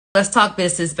Let's talk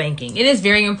business banking. It is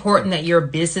very important that your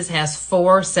business has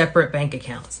 4 separate bank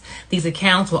accounts. These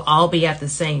accounts will all be at the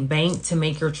same bank to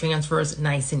make your transfers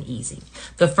nice and easy.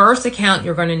 The first account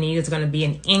you're going to need is going to be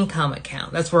an income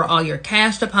account. That's where all your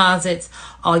cash deposits,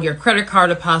 all your credit card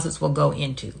deposits will go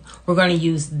into. We're going to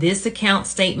use this account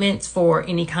statements for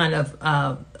any kind of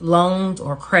loans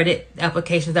or credit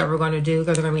applications that we're going to do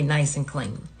because they're going to be nice and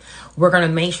clean. We're going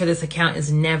to make sure this account is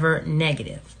never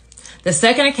negative. The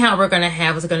second account we're going to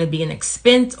have is going to be an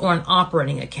expense or an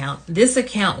operating account. This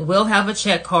account will have a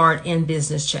check card and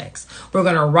business checks. We're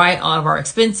going to write all of our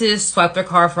expenses, swipe the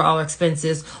card for all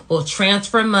expenses. We'll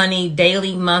transfer money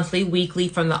daily, monthly, weekly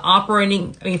from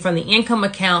the income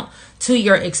account to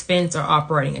your expense or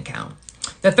operating account.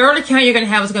 The third account you're going to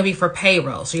have is going to be for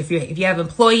payroll. So if you have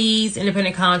employees,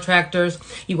 independent contractors,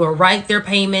 you will write their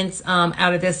payments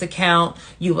out of this account.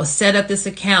 You will set up this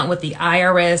account with the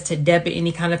IRS to debit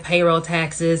any kind of payroll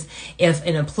taxes. If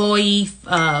an employee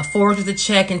forges a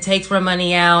check and takes more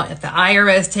money out, if the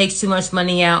IRS takes too much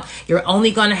money out, you're only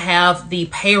going to have the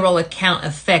payroll account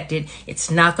affected.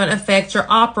 It's not going to affect your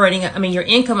your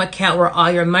income account where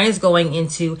all your money is going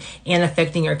into and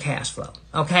affecting your cash flow.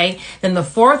 Okay. Then the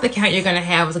fourth account you're going to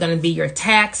have is going to be your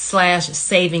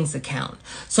tax/savings account.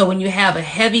 So when you have a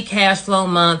heavy cash flow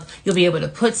month, you'll be able to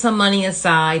put some money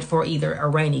aside for either a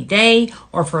rainy day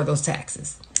or for those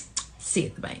taxes. See you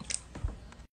at the bank.